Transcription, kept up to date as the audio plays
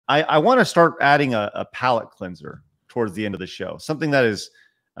I want to start adding a palate cleanser towards the end of the show. Something that is,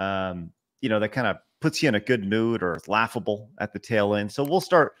 that kind of puts you in a good mood or is laughable at the tail end. So we'll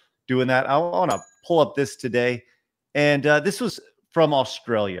start doing that. I want to pull up this today. And this was from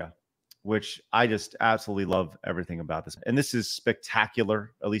Australia, which I just absolutely love everything about this. And this is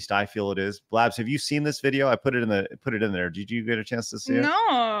spectacular. At least I feel it is. Blabs, have you seen this video? I put it in there. Did you get a chance to see it? No,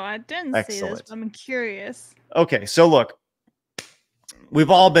 I didn't see this. But I'm curious. Okay, so look,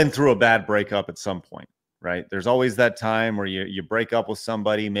 we've all been through a bad breakup at some point, right? There's always that time where you break up with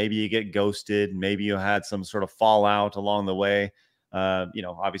somebody. Maybe you get ghosted. Maybe you had some sort of fallout along the way.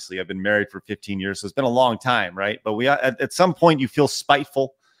 Obviously I've been married for 15 years, so it's been a long time, right? But at some point you feel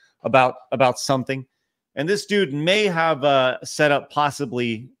spiteful about something. And this dude may have set up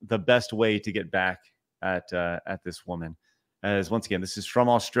possibly the best way to get back at this woman. As once again, this is from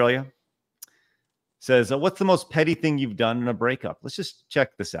Australia. Says, what's the most petty thing you've done in a breakup? Let's just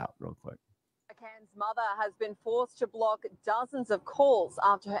check this out real quick. Cairns mother has been forced to block dozens of calls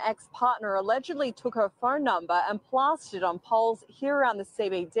after her ex-partner allegedly took her phone number and plastered it on poles here around the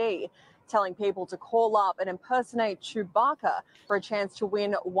CBD, telling people to call up and impersonate Chewbacca for a chance to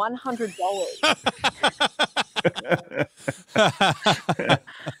win $100.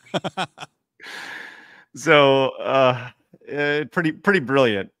 So, pretty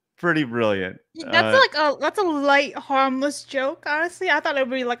brilliant. Pretty brilliant. That's a light, harmless joke. Honestly, I thought it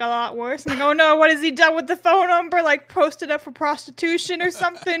would be like a lot worse. Like, oh no, what has he done with the phone number? Like, posted up for prostitution or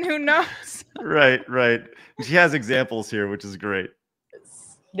something? Who knows? Right. She has examples here, which is great.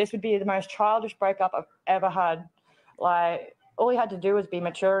 This would be the most childish breakup I've ever had. Like, all he had to do was be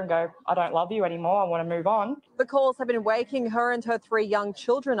mature and go, I don't love you anymore. I want to move on. The calls have been waking her and her 3 young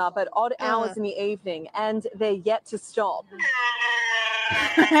children up at odd hours in the evening, and they're yet to stop.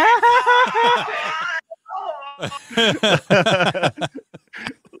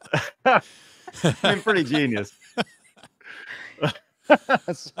 Pretty genius.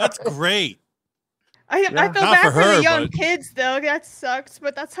 That's great. I feel bad for the young kids though. That sucks,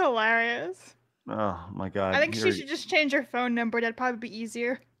 but that's hilarious. Oh my God. I think she should just change her phone number. That'd probably be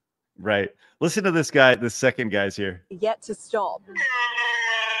easier. Right. Listen to this guy. The second guy's here. Yet to stop.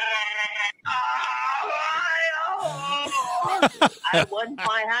 I want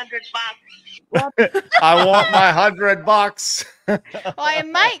my $100. I want my $100. Hey,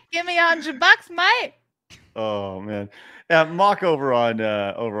 mate, give me $100, mate. Oh man. Yeah, Mock over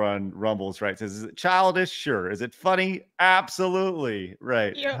on Rumbles, right? Says, is it childish? Sure. Is it funny? Absolutely.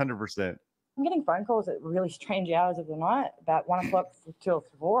 Right. Yep. 100%. I'm getting phone calls at really strange hours of the night, about 1 o'clock till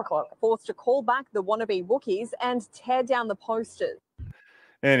 4 o'clock. Forced to call back the wannabe Wookiees and tear down the posters.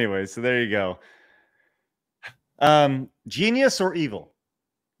 Anyway, so there you go. Genius or evil?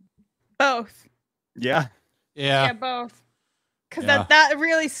 Both. Yeah. Yeah, both. Because that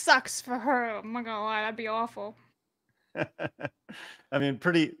really sucks for her. I'm not gonna lie, that'd be awful. I mean,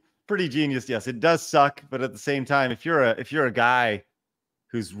 pretty genius. Yes, it does suck, but at the same time, if you're a guy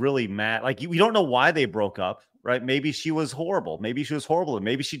who's really mad, like we don't know why they broke up, right? Maybe she was horrible. Maybe she was horrible, and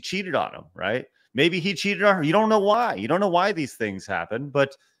maybe she cheated on him, right? Maybe he cheated on her. You don't know why. You don't know why these things happen,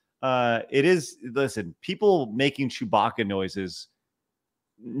 but it is. Listen, people making Chewbacca noises,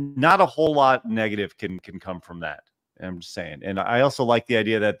 not a whole lot negative can come from that. I'm just saying. And I also like the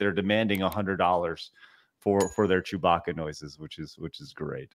idea that they're demanding $100 for their Chewbacca noises, which is great.